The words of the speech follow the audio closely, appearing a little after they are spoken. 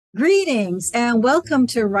Greetings and welcome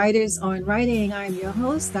to Writers on Writing. I'm your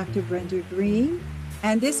host, Dr. Brenda Greene,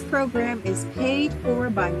 and this program is paid for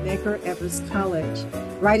by Medgar Evers College.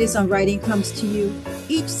 Writers on Writing comes to you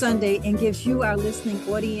each Sunday and gives you, our listening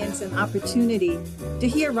audience, an opportunity to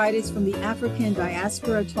hear writers from the African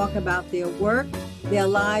Diaspora talk about their work, their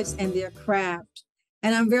lives, and their craft.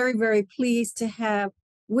 And I'm very, very pleased to have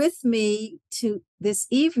with me this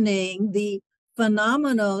evening the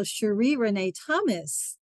phenomenal Sheree Renée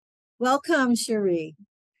Thomas. Welcome, Sheree.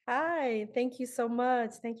 Hi, thank you so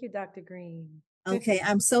much. Thank you, Dr. Greene. Okay,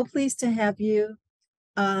 I'm so pleased to have you.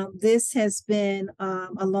 This has been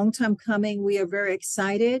a long time coming. We are very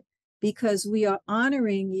excited because we are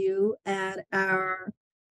honoring you at our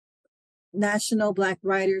National Black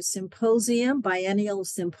Writers Symposium, Biennial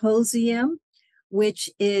Symposium, which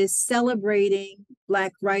is celebrating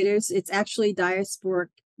Black writers. It's actually Diasporic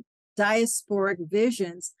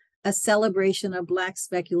Visions, a celebration of Black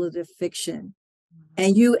speculative fiction.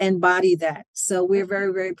 And you embody that. So we're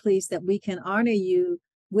very, very pleased that we can honor you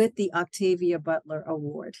with the Octavia Butler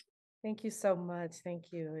Award. Thank you so much.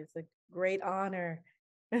 Thank you. It's a great honor.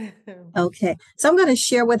 Okay, so I'm going to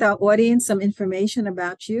share with our audience some information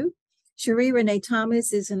about you. Sheree Renée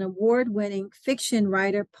Thomas is an award-winning fiction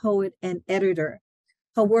writer, poet, and editor.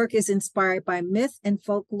 Her work is inspired by myth and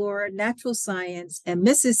folklore, natural science, and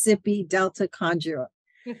Mississippi Delta conjure.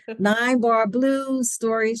 9-Bar Blues,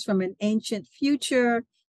 Stories from an Ancient Future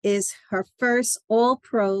is her first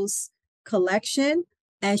all-prose collection,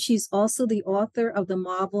 and she's also the author of the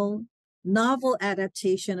novel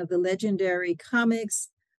adaptation of the legendary comics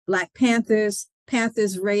Black Panther's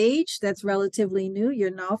Rage. That's relatively new,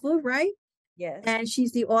 your novel, right? Yes. And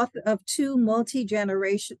she's the author of two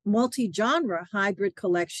multi-genre hybrid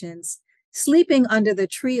collections, Sleeping Under the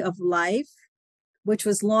Tree of Life, which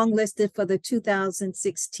was longlisted for the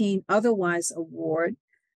 2016 Otherwise Award.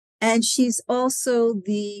 And she's also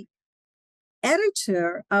the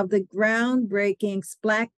editor of the groundbreaking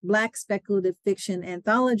Black Speculative Fiction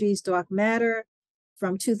anthologies, Dark Matter,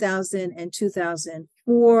 from 2000 and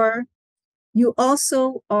 2004. You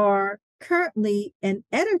also are currently an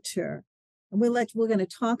editor, and we're going to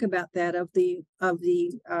talk about that, of the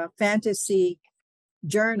fantasy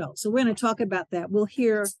journal. So we're going to talk about that. We'll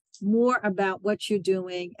hear more about what you're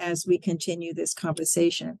doing as we continue this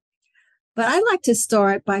conversation. But I'd like to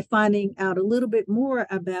start by finding out a little bit more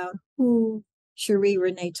about who Sheree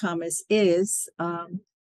Renée Thomas is,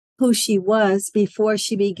 who she was before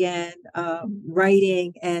she began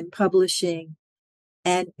writing and publishing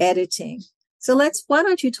and editing. So why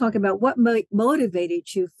don't you talk about what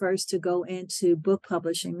motivated you first to go into book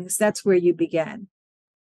publishing, because that's where you began.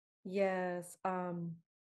 Yes.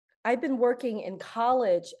 I've been working in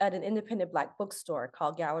college at an independent Black bookstore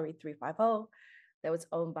called Gallery 350 that was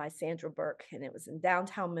owned by Sandra Burke, and it was in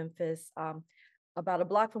downtown Memphis, about a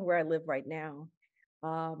block from where I live right now.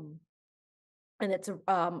 And it's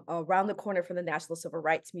around the corner from the National Civil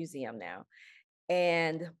Rights Museum now.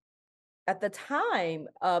 And at the time,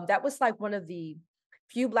 that was like one of the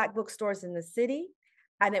few Black bookstores in the city.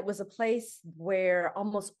 And it was a place where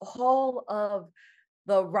almost all of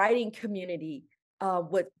the writing community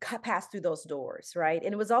would pass through those doors, right?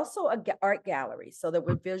 And it was also an art gallery, so there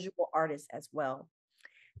were visual artists as well.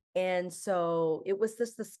 And so it was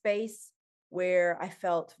just the space where I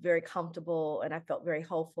felt very comfortable and I felt very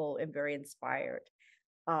hopeful and very inspired,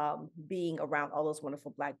 being around all those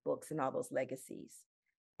wonderful Black books and all those legacies.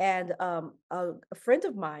 And a friend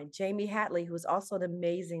of mine, Jamie Hatley, who is also an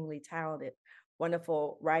amazingly talented,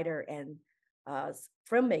 wonderful writer and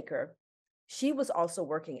filmmaker, she was also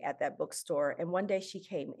working at that bookstore. And one day she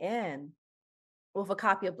came in with a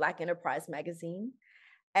copy of Black Enterprise magazine.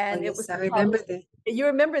 And it was I remember that. You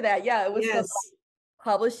remember that? Yeah, it was Yes. the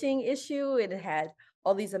publishing issue. It had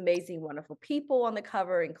all these amazing, wonderful people on the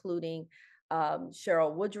cover, including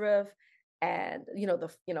Cheryl Woodruff, and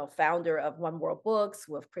the founder of One World Books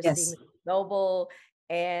with Christine Noble,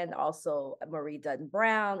 and also Marie Dutton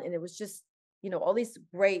Brown. And it was just, all these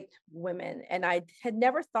great women. And I had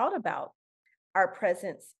never thought about our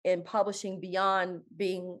presence in publishing beyond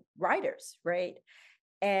being writers, right?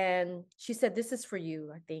 And she said, "This is for you,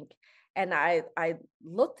 I think." And I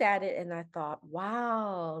looked at it and I thought,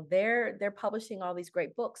 wow, they're publishing all these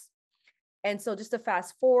great books. And so just to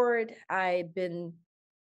fast forward, I'd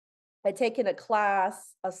taken a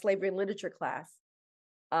class, a slavery and literature class,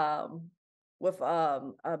 with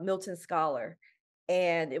a Milton scholar.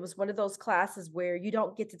 And it was one of those classes where you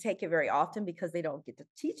don't get to take it very often because they don't get to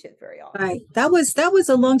teach it very often. Right. That was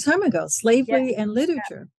a long time ago, slavery and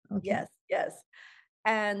literature. Okay. Yes.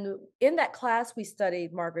 And in that class, we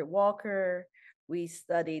studied Margaret Walker, We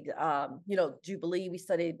studied, Jubilee. We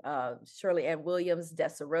studied Shirley Ann Williams,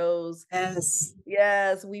 Dessa Rose. Yes.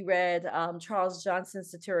 Yes, we read Charles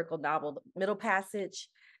Johnson's satirical novel, The Middle Passage,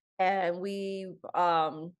 and we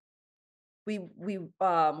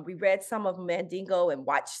read some of Mandingo and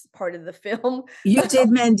watched part of the film. You did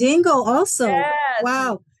Mandingo also. Yes.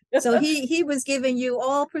 Wow. So he was giving you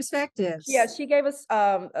all perspectives. Yeah, she gave us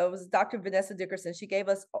it was Dr. Vanessa Dickerson. She gave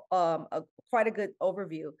us quite a good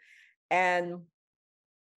overview. And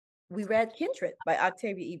we read Kindred by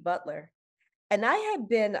Octavia E. Butler. And I had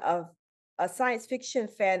been a science fiction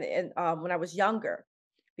fan when I was younger,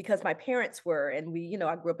 because my parents were, and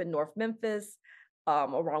I grew up in North Memphis,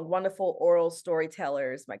 around wonderful oral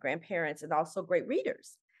storytellers, my grandparents, and also great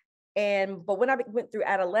readers. But when I went through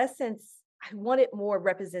adolescence, I wanted more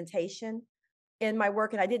representation in my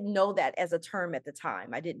work, and I didn't know that as a term at the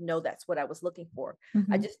time. I didn't know that's what I was looking for.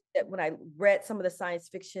 I just, when I read some of the science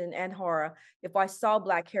fiction and horror, if I saw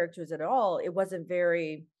Black characters at all, it wasn't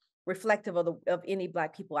very reflective of any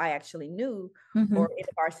Black people I actually knew, or any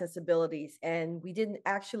of our sensibilities. And we didn't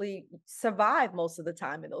actually survive most of the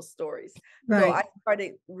time in those stories. Right. So I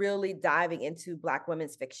started really diving into Black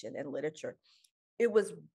women's fiction and literature. It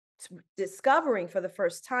was discovering for the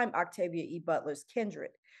first time Octavia E. Butler's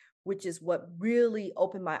Kindred, which is what really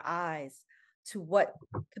opened my eyes to what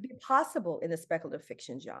could be possible in the speculative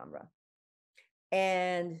fiction genre.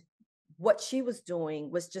 And what she was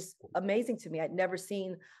doing was just amazing to me. I'd never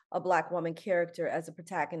seen a Black woman character as a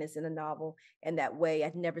protagonist in a novel in that way.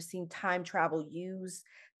 I'd never seen time travel used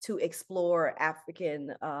to explore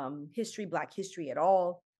African history, Black history at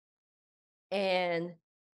all. And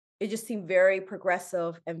it just seemed very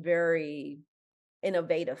progressive and very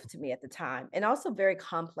innovative to me at the time, and also very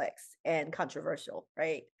complex and controversial,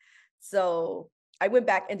 right? So I went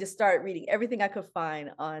back and just started reading everything I could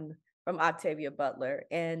find from Octavia Butler,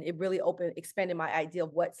 and it really expanded my idea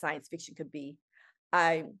of what science fiction could be.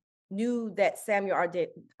 I knew that Samuel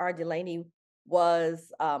R. Delany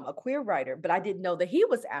was a queer writer, but I didn't know that he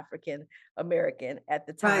was African American at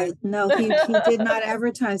the time. Right. No, he did not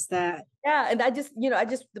advertise that. Yeah, and I just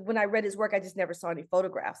when I read his work, I just never saw any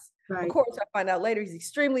photographs. Right. Of course, I find out later he's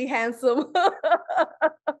extremely handsome,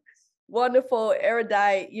 wonderful,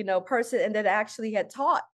 erudite, person, and that actually had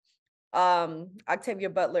taught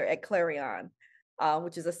Octavia Butler at Clarion,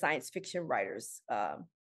 which is a science fiction writers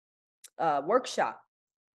workshop,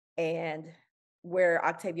 and where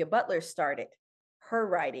Octavia Butler started her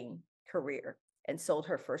writing career and sold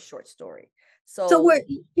her first short story. So what,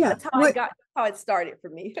 that's how it started for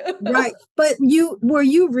me. Right. But were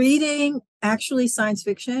you reading actually science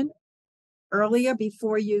fiction earlier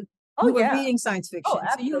before you were reading science fiction? Oh,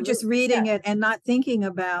 so you were just reading it and not thinking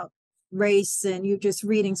about race, and you just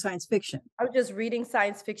reading science fiction. I was just reading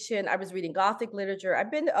science fiction. I was reading Gothic literature. I've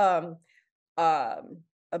been a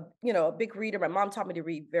big reader. My mom taught me to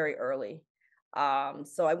read very early.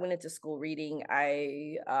 So I went into school reading.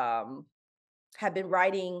 I have been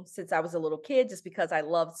writing since I was a little kid, just because I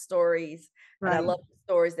loved stories. Right. And I loved the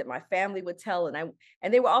stories that my family would tell. And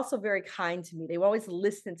they were also very kind to me. They would always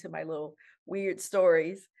listen to my little weird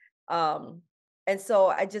stories. And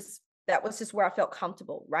so that was just where I felt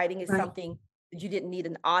comfortable. Writing is something that you didn't need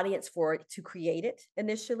an audience for it to create it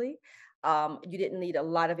initially. You didn't need a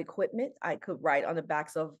lot of equipment. I could write on the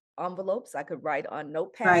backs of envelopes. I could write on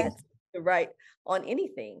notepads. I could write on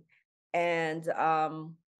anything. And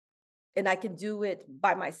I can do it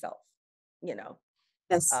by myself,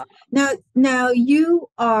 Yes. Now you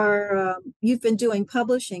are, you've been doing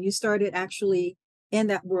publishing. You started actually in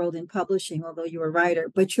that world in publishing, although you're a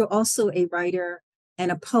writer, but you're also a writer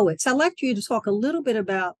and a poet. So I'd like you to talk a little bit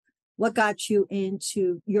about what got you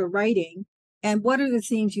into your writing, and what are the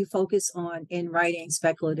themes you focus on in writing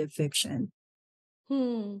speculative fiction?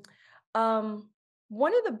 One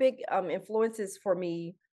of the big influences for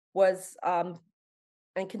me was,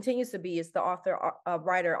 and continues to be, is the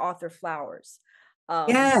writer Arthur Flowers.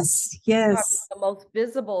 Yes. The most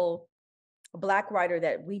visible Black writer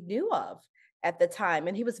that we knew of at the time.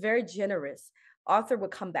 And he was very generous. Arthur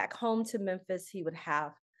would come back home to Memphis. He would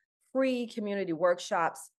have free community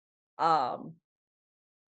workshops.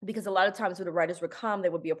 Because a lot of times when the writers would come, they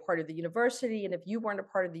would be a part of the university. And if you weren't a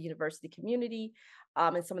part of the university community,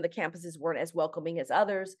 and some of the campuses weren't as welcoming as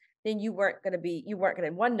others, then you weren't going to,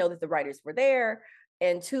 one, know that the writers were there,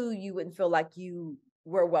 and two, you wouldn't feel like you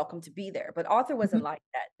were welcome to be there. But Arthur wasn't like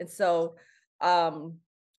that. And so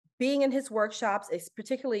being in his workshops,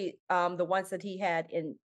 particularly the ones that he had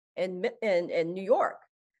in New York,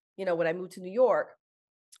 when I moved to New York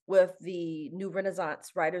with the New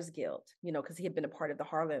Renaissance Writers Guild, because he had been a part of the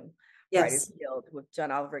Harlem Writers Yes. Guild with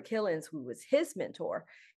John Oliver Killens, who was his mentor.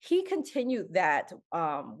 He continued that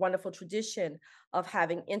wonderful tradition of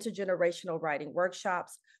having intergenerational writing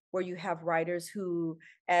workshops where you have writers who,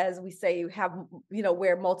 as we say, have,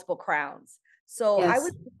 wear multiple crowns. So I Yes.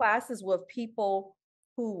 would do classes with people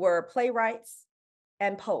who were playwrights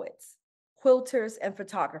and poets, quilters and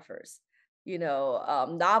photographers,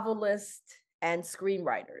 novelists and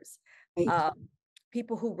screenwriters, Right. um,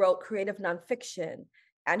 people who wrote creative nonfiction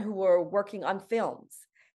and who were working on films.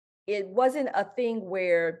 It wasn't a thing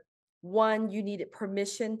where you needed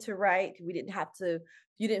permission to write. You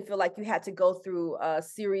didn't feel like you had to go through a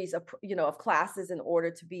series of classes in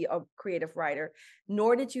order to be a creative writer,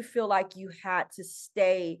 nor did you feel like you had to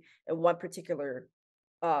stay in one particular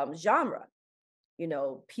genre.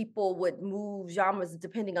 People would move genres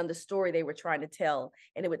depending on the story they were trying to tell,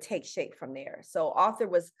 and it would take shape from there. So author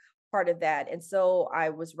was part of that. And so I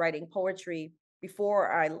was writing poetry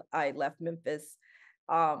before I left Memphis,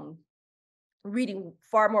 reading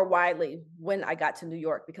far more widely when I got to New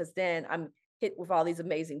York, because then I'm hit with all these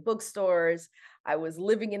amazing bookstores. I was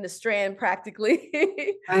living in the Strand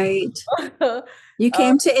practically. Right. uh, You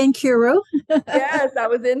came to Nkuru? yes, I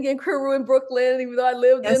was in Crew in Brooklyn, even though I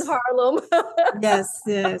lived in Yes. Harlem. Yes.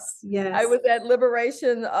 Yes. I Yes. was at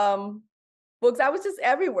Liberation books. I was just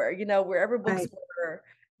everywhere, wherever books Right. were,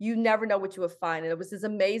 you never know what you would find. And it was this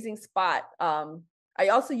amazing spot. I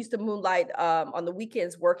also used to moonlight on the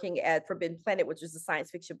weekends working at Forbidden Planet, which is a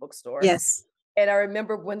science fiction bookstore. Yes. And I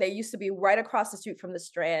remember when they used to be right across the street from the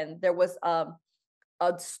Strand, there was a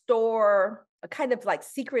store, a kind of like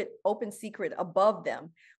open secret above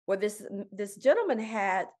them, where this gentleman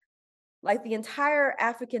had like the entire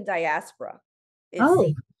African diaspora. It's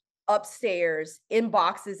Oh, upstairs in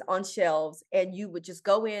boxes on shelves, and you would just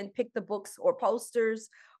go in, pick the books or posters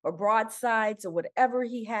or broadsides or whatever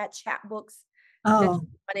he had, chapbooks that oh, you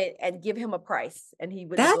wanted, and give him a price, and he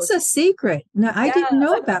would that's negotiate. a secret. No, I Yeah, didn't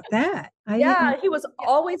know about that. I didn't. yeah, he was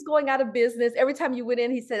always going out of business. Every time you went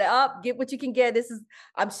in, he said, "Up, get what you can get.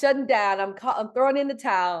 I'm shutting down. I'm throwing in the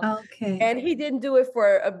towel." Okay. And he didn't do it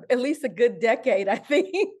for at least a good decade, I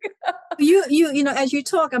think. As you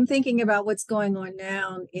talk, I'm thinking about what's going on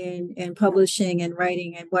now in publishing and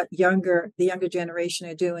writing, and what the younger generation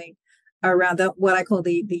are doing around what I call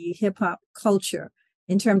the hip hop culture,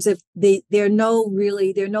 in terms of there are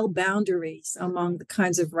no boundaries among the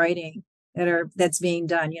kinds of writing that's being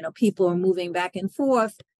done. People are moving back and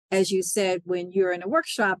forth. As you said, when you're in a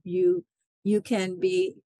workshop, you can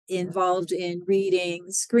be involved in reading,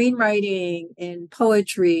 screenwriting, in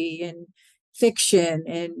poetry, and fiction,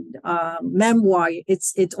 and memoir.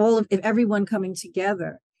 It's all of everyone coming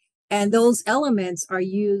together, and those elements are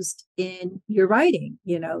used in your writing.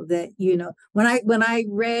 When I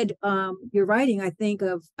read your writing, I think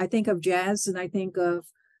of jazz, and I think of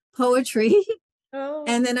poetry. Oh,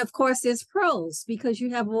 And then of course there's prose, because you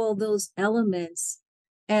have all those elements.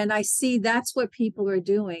 And I see that's what people are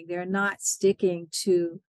doing. They're not sticking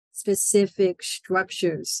to specific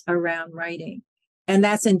structures around writing. And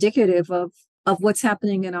that's indicative of what's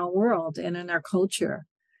happening in our world and in our culture.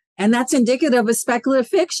 And that's indicative of speculative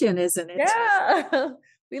fiction, isn't it? yeah.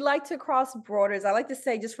 We like to cross borders. I like to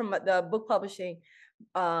say, just from the book publishing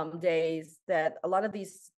days, that a lot of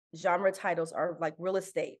these genre titles are like real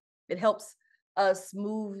estate. It helps us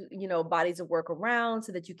move, bodies of work around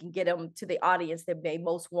so that you can get them to the audience that may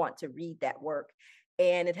most want to read that work.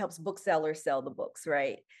 And it helps booksellers sell the books,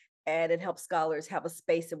 right? And it helps scholars have a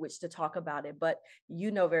space in which to talk about it. But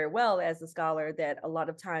you know very well, as a scholar, that a lot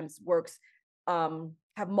of times works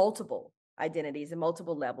have multiple identities and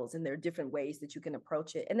multiple levels, and there are different ways that you can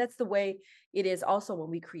approach it. And that's the way it is also when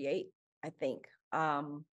we create, I think.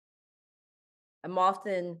 I'm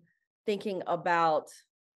often thinking about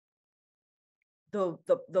the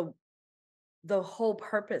the the the whole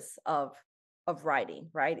purpose of writing,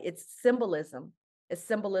 right? It's symbolism. It's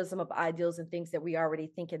symbolism of ideals and things that we already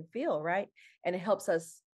think and feel, right? And it helps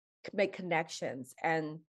us make connections.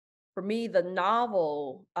 And for me, the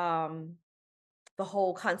novel, the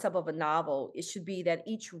whole concept of a novel, it should be that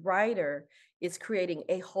each writer is creating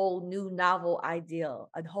a whole new novel ideal,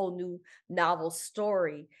 a whole new novel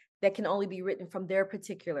story that can only be written from their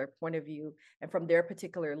particular point of view and from their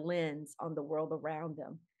particular lens on the world around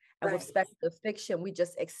them. And with Right. speculative fiction, we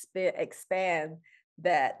just expand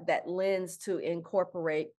that lens to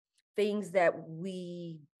incorporate things that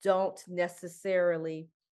we don't necessarily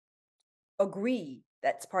agree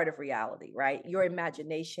that's part of reality, right? Your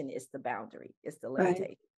imagination is the boundary, is the Right.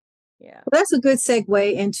 limitation. Yeah. Well, that's a good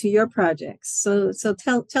segue into your projects. So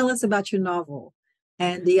tell us about your novel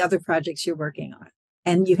and the other projects you're working on,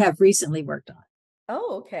 and you have recently worked on.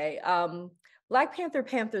 Oh, okay. Black Panther,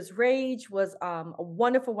 Panther's Rage was a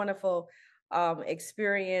wonderful, wonderful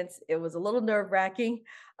experience. It was a little nerve-wracking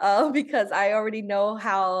because I already know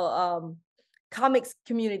how comics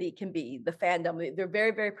community can be, the fandom. They're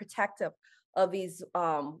very, very protective of these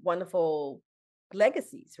wonderful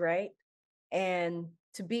legacies, right? And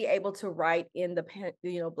to be able to write in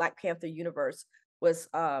the Black Panther universe was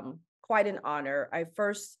quite an honor. I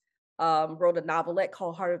first wrote a novelette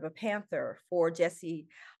called Heart of a Panther for Jesse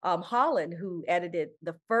Holland, who edited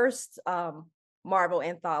the first Marvel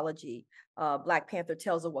anthology, Black Panther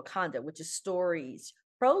Tales of Wakanda, which is stories,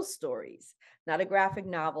 prose stories, not a graphic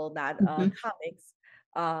novel, not comics,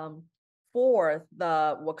 for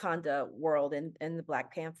the Wakanda world and the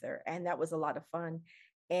Black Panther. And that was a lot of fun.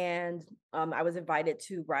 And I was invited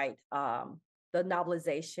to write the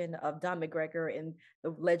novelization of Don McGregor and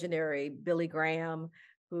the legendary Billy Graham,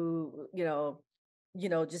 who,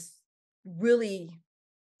 just really,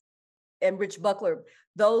 and Rich Butler,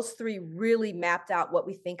 those three really mapped out what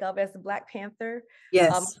we think of as the Black Panther,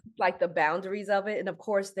 Yes. like the boundaries of it. And of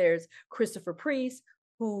course, there's Christopher Priest,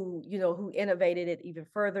 who innovated it even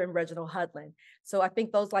further, and Reginald Hudlin. So I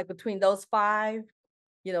think between those five,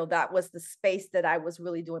 that was the space that I was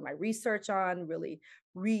really doing my research on, really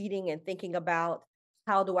reading and thinking about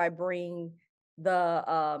how do I bring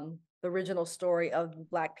the original story of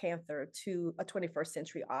Black Panther to a 21st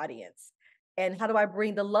century audience, and how do I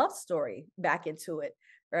bring the love story back into it,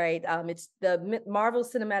 right? It's the Marvel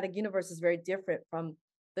Cinematic Universe is very different from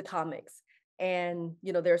the comics, and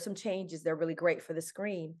there are some changes. They're really great for the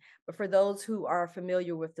screen, but for those who are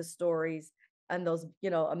familiar with the stories and those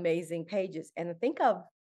amazing pages, and think of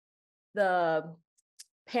the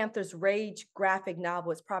Panther's Rage graphic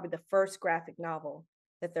novel. It's probably the first graphic novel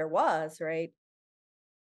that there was, right?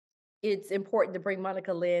 It's important to bring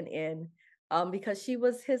Monica Lynn in because she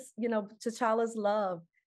was his, T'Challa's love,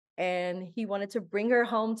 and he wanted to bring her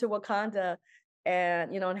home to Wakanda,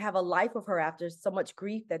 and have a life with her after so much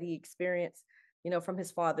grief that he experienced, from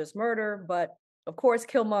his father's murder. But of course,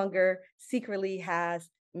 Killmonger secretly has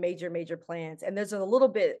major plans, and there's a little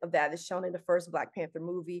bit of that is shown in the first Black Panther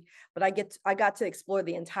movie. But I got to explore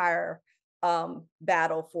the entire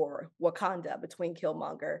battle for Wakanda between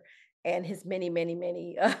Killmonger and his many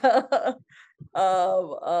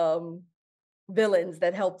villains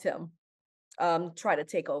that helped him try to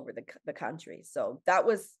take over the country. So that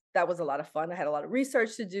was a lot of fun. I had a lot of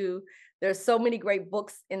research to do. There's so many great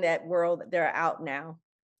books in that world that are out now.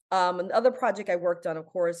 Another project I worked on, of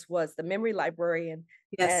course, was The Memory Librarian,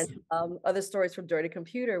 Yes. and other stories from Dirty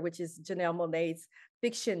Computer, which is Janelle Monáe's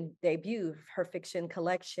fiction debut, her fiction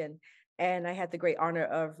collection. And I had the great honor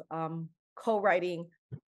of co-writing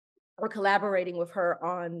or collaborating with her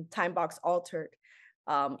on Time Box Altered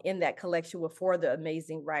in that collection with four of the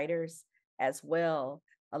amazing writers as well.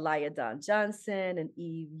 Alaya Don Johnson and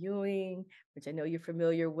Eve Ewing, which I know you're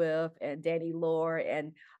familiar with, and Danny Lore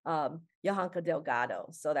and Yahanka Delgado.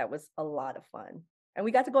 So that was a lot of fun. And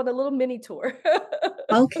we got to go on a little mini tour.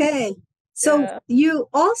 Okay. So Yeah. you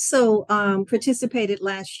also participated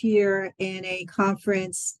last year in a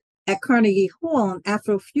conference at Carnegie Hall on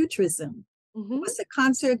Afrofuturism. It Mhm. was a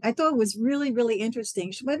concert. I thought it was really, really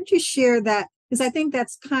interesting. Why don't you share that? Because I think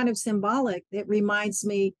that's kind of symbolic. It reminds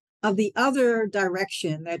me of the other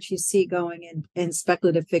direction that you see going in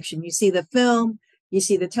speculative fiction. You see the film, you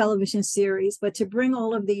see the television series, but to bring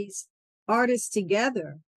all of these artists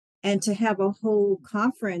together and to have a whole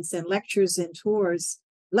conference and lectures and tours,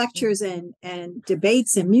 lectures and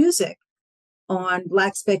debates and music on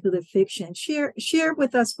Black speculative fiction. Share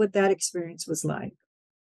with us what that experience was like.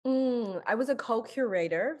 I was a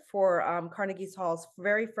co-curator for Carnegie Hall's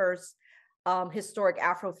very first historic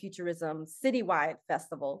Afrofuturism citywide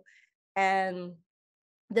festival. And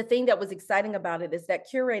the thing that was exciting about it is that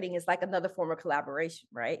curating is like another form of collaboration,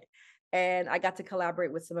 right? And I got to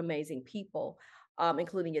collaborate with some amazing people,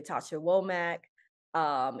 including Yatasha Womack,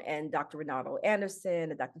 and Dr. Renato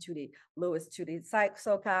Anderson, and Dr. Tudy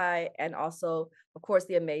Sokai, and also, of course,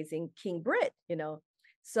 the amazing King Britt.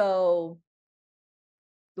 So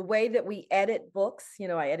the way that we edit books,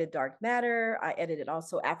 I edit Dark Matter, I edited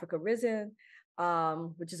also Africa Risen,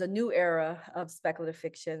 which is a new era of speculative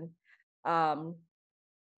fiction. I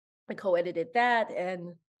co-edited that,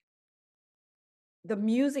 and the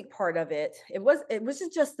music part of it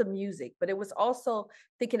wasn't just the music, but it was also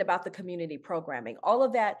thinking about the community programming. All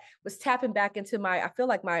of that was tapping back into I feel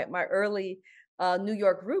like my early New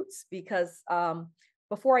York roots, because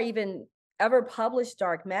before I even ever published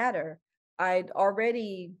Dark Matter, I'd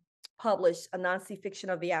already published A Non-Fiction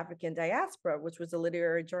of the African Diaspora, which was a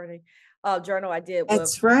literary journal I did with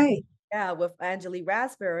That's right. with Angela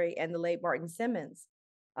Raspberry and the late Martin Simmons.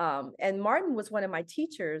 And Martin was one of my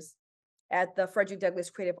teachers at the Frederick Douglass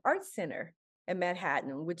Creative Arts Center in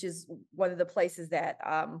Manhattan, which is one of the places that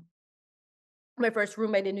my first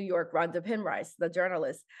roommate in New York, Rhonda Penrice, the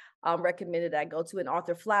journalist, recommended I go to, and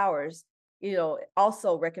Arthur Flowers,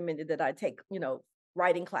 also recommended that I take,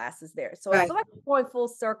 writing classes there. So I Right. feel like I'm going full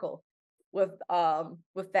circle with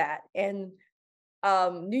that. And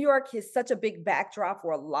New York is such a big backdrop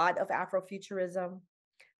for a lot of Afrofuturism.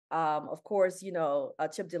 Of course,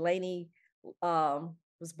 Chip Delaney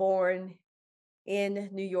was born in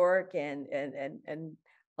New York, and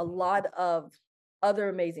a lot of other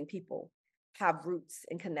amazing people have roots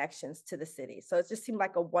and connections to the city. So it just seemed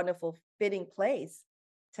like a wonderful, fitting place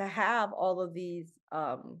to have all of these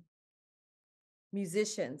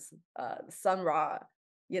musicians, Sun Ra,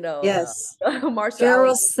 Yes. Marshall Gerald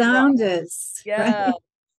Alexander, Saunders, yeah,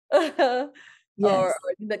 right? or Yes.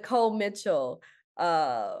 Nicole Mitchell,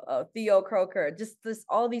 Theo Croker, just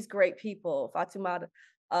all these great people, Fatima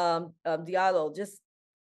Diallo, just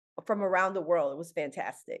from around the world. It was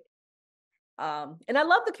fantastic. And I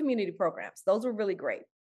love the community programs. Those were really great,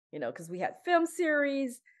 because we had film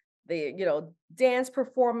series, dance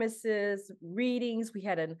performances, readings. We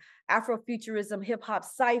had an Afrofuturism hip hop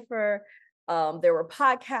cipher. There were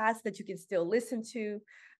podcasts that you can still listen to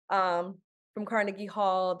from Carnegie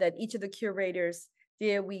Hall that each of the curators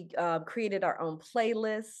did. We created our own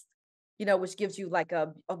playlist, which gives you like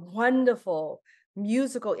a wonderful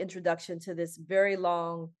musical introduction to this very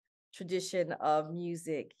long tradition of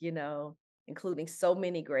music, including so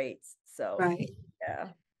many greats. So, Right. yeah.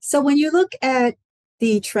 So when you look at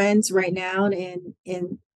the trends right now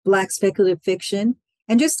in Black speculative fiction,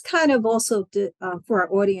 and just kind of also for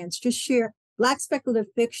our audience, just share Black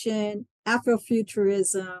speculative fiction,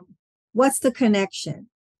 Afrofuturism. What's the connection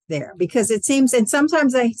there? Because it seems, and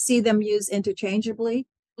sometimes I see them used interchangeably,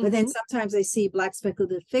 but then sometimes I see Black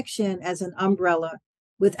speculative fiction as an umbrella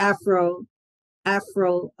with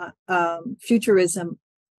Futurism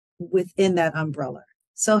within that umbrella.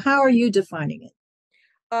 So how are you defining it?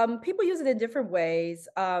 People use it in different ways.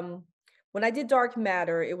 When I did Dark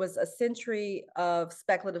Matter, it was a century of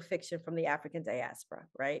speculative fiction from the African diaspora,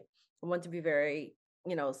 right? I want to be very,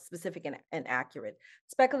 specific and accurate.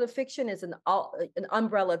 Speculative fiction is an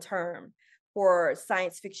umbrella term for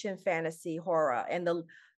science fiction, fantasy, horror, and the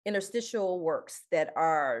interstitial works that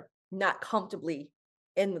are not comfortably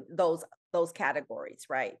in those categories,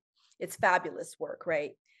 right? It's fabulous work,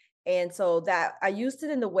 right? And so that I used it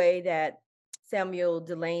in the way that Samuel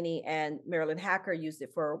Delaney and Marilyn Hacker used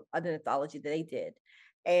it for an anthology that they did.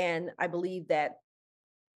 And I believe that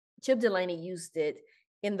Chip Delaney used it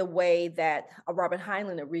in the way that Robert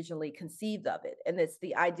Heinlein originally conceived of it. And it's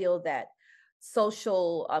the ideal that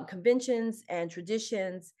social conventions and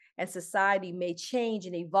traditions and society may change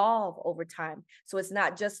and evolve over time. So it's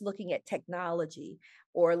not just looking at technology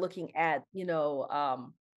or looking at,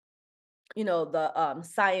 the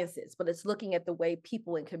sciences, but it's looking at the way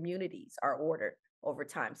people and communities are ordered over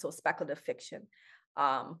time. So speculative fiction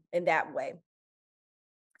in that way.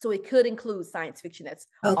 So it could include science fiction that's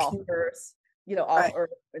off Okay. Earth, off Right. Earth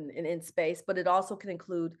and in space, but it also can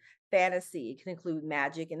include fantasy, it can include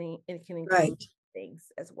magic, and it can include Right. things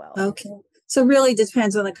as well. Okay. So really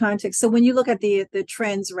depends on the context. So when you look at the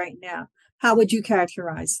trends right now, how would you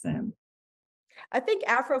characterize them? I think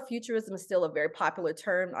Afrofuturism is still a very popular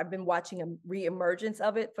term. I've been watching a reemergence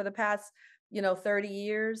of it for the past, 30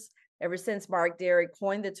 years, ever since Mark Derrick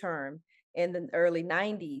coined the term in the early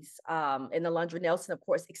 90s. And Alondra Nelson, of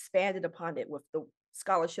course, expanded upon it with the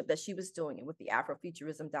scholarship that she was doing and with the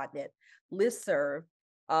Afrofuturism.net listserv.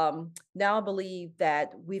 Now I believe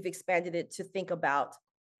that we've expanded it to think about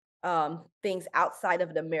things outside of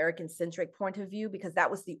an American centric point of view, because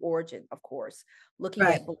that was the origin, of course, looking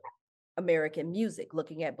Right. at American music,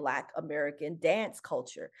 looking at Black American dance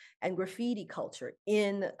culture and graffiti culture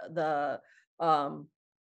in the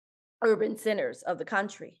urban centers of the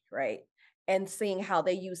country, right? And seeing how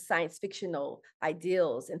they use science fictional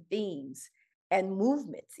ideals and themes and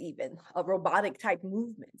movements, even of robotic type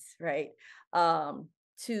movements, right?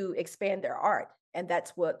 To expand their art. And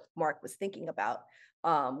that's what Mark was thinking about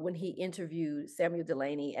when he interviewed Samuel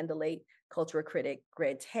Delaney and the late cultural critic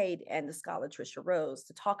Greg Tate and the scholar Trisha Rose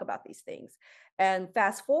to talk about these things. And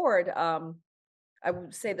fast forward, I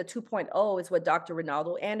would say the 2.0 is what Dr.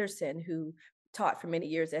 Ronaldo Anderson, who taught for many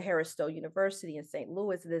years at Harris Stowe University in St.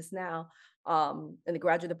 Louis, and is now in the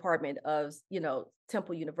graduate department of,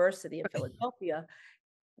 Temple University in Philadelphia.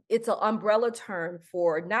 It's an umbrella term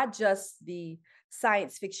for not just the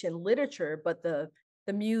science fiction literature, but the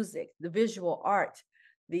music, the visual art,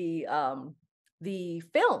 the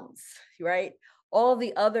films, right? all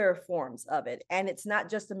the other forms of it. And it's not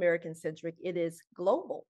just American centric, it is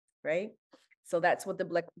global, right? So that's what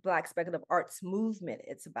the Black Speculative Arts movement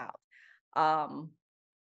is about.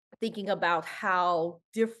 Thinking about how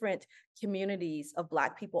different communities of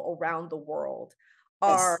Black people around the world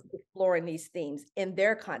are exploring these themes in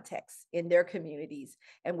their contexts, in their communities,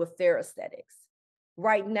 and with their aesthetics.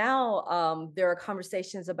 Right now, there are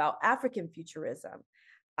conversations about African futurism.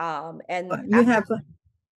 African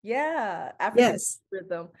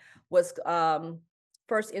futurism was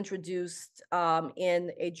first introduced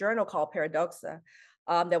in a journal called Paradoxa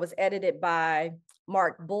that was edited by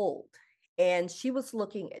Mark Bould. And she was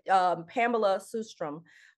looking at Pamela Sustrom,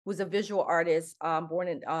 who's a visual artist born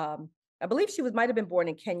in, I believe she might have been born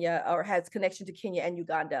in Kenya or has connection to Kenya and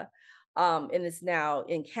Uganda and is now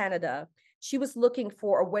in Canada. She was looking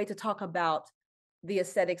for a way to talk about the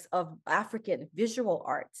aesthetics of African visual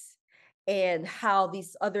arts and how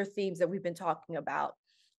these other themes that we've been talking about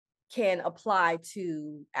can apply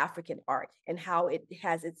to African art and how it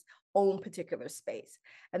has its own particular space.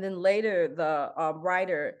 And then later, the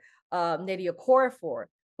writer, Nadia Corafor,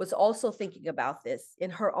 was also thinking about this in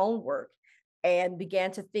her own work and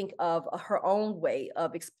began to think of her own way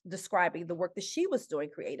of describing the work that she was doing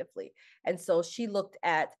creatively. And so she looked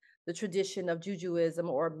at the tradition of Jujuism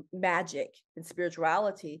or magic and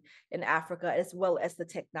spirituality in Africa, as well as the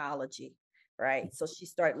technology, right? So she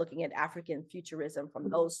started looking at African futurism from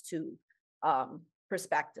those two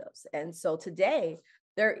perspectives. And so today,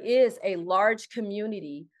 there is a large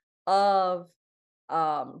community of,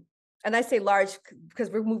 and I say large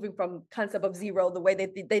because we're moving from concept of zero, the way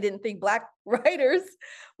they didn't think Black writers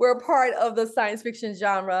were a part of the science fiction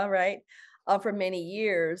genre, right? For many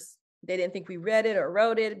years. They didn't think we read it or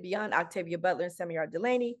wrote it beyond Octavia Butler and Samuel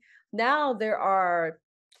Delany. Now there are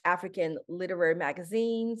African literary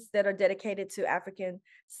magazines that are dedicated to African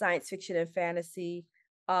science fiction and fantasy.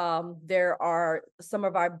 There are some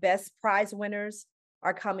of our best prize winners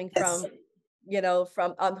are coming from,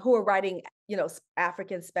 who are writing,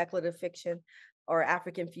 African speculative fiction or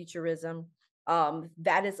African futurism.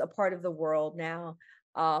 That is a part of the world now.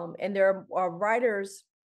 And there are writers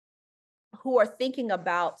who are thinking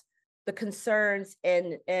about the concerns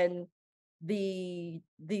and the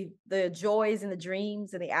joys and the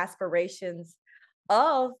dreams and the aspirations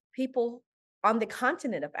of people on the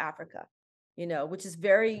continent of Africa, which is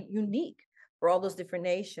very unique for all those different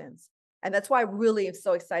nations. And that's why I really am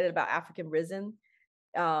so excited about African Risen.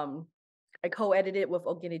 I co-edited with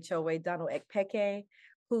Oginichowe Donald Ekpeke,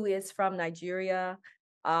 who is from Nigeria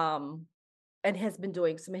and has been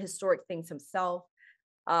doing some historic things himself,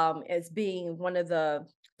 as being one of the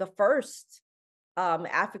first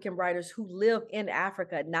African writers who live in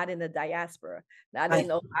Africa, not in the diaspora, not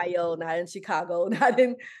in Ohio, not in Chicago, not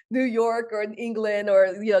in New York or in England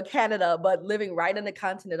or Canada, but living right in the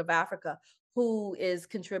continent of Africa, who is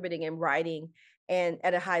contributing and writing and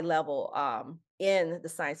at a high level in the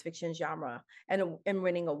science fiction genre and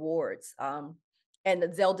winning awards.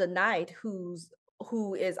 And Zelda Knight, who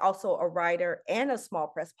is also a writer and a small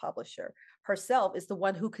press publisher herself, is the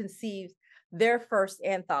one who conceived their first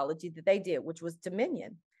anthology that they did, which was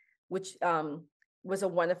Dominion, which was a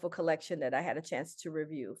wonderful collection that I had a chance to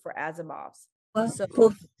review for Asimov's.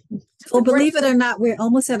 Well, believe it or not, we're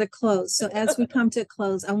almost at a close. So as we come to a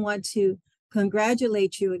close, I want to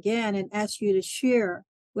congratulate you again and ask you to share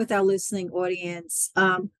with our listening audience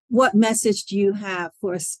what message do you have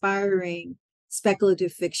for aspiring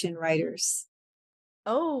speculative fiction writers?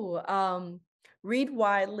 Read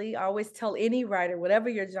widely. I always tell any writer, whatever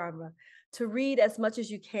your genre, to read as much as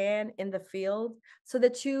you can in the field so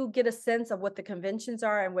that you get a sense of what the conventions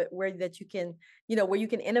are and where that you can, where you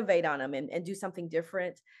can innovate on them and do something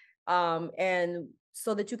different. And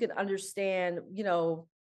so that you can understand,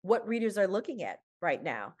 what readers are looking at right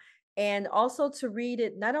now. And also to read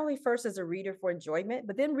it, not only first as a reader for enjoyment,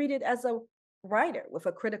 but then read it as a writer with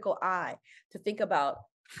a critical eye to think about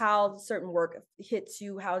how certain work hits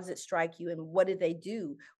you, how does it strike you, and what did they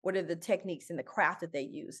do? What are the techniques and the craft that they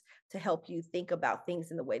use to help you think about things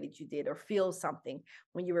in the way that you did or feel something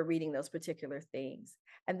when you were reading those particular things?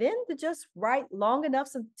 And then to just write long enough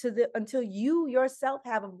until you yourself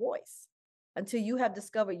have a voice, until you have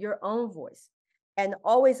discovered your own voice. And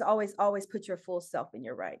always, always, always put your full self in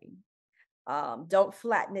your writing. Don't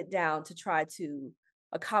flatten it down to try to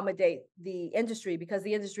accommodate the industry, because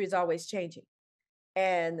the industry is always changing.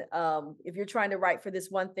 And if you're trying to write for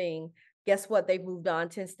this one thing, guess what? They've moved on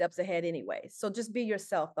 10 steps ahead anyway. So just be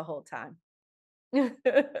yourself the whole time. Thank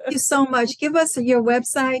you so much. Give us your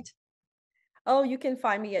website. You can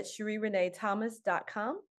find me at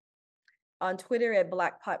ShereeReneeThomas.com. on Twitter at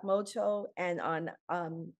Black Pot Mojo, and on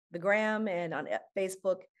the Gram and on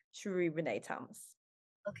Facebook, Sheree Renée Thomas.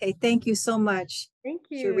 Okay, thank you so much. Thank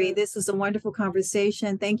Sheree, you. this is a wonderful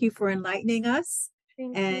conversation. Thank you for enlightening us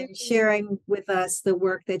Thank and you. sharing with us the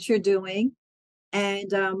work that you're doing.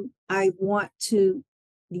 And I want the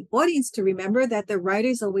audience to remember that the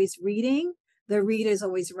writer's always reading, the reader's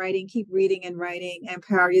always writing. Keep reading and writing.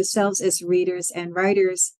 Empower yourselves as readers and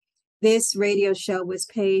writers. This radio show was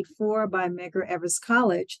paid for by Medgar Evers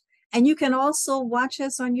College. And you can also watch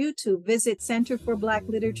us on YouTube. Visit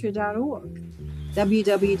centerforblackLiterature.org.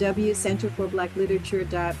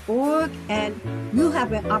 www.centerforblackLiterature.org, and you'll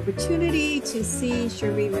have an opportunity to see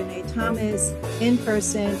Sheree Renée Thomas in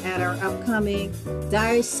person at our upcoming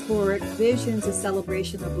Diasporic Visions, a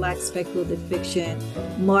celebration of Black speculative fiction,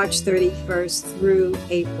 March 31st through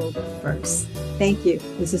April 1st. Thank you.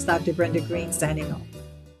 This is Dr. Brenda Greene signing off.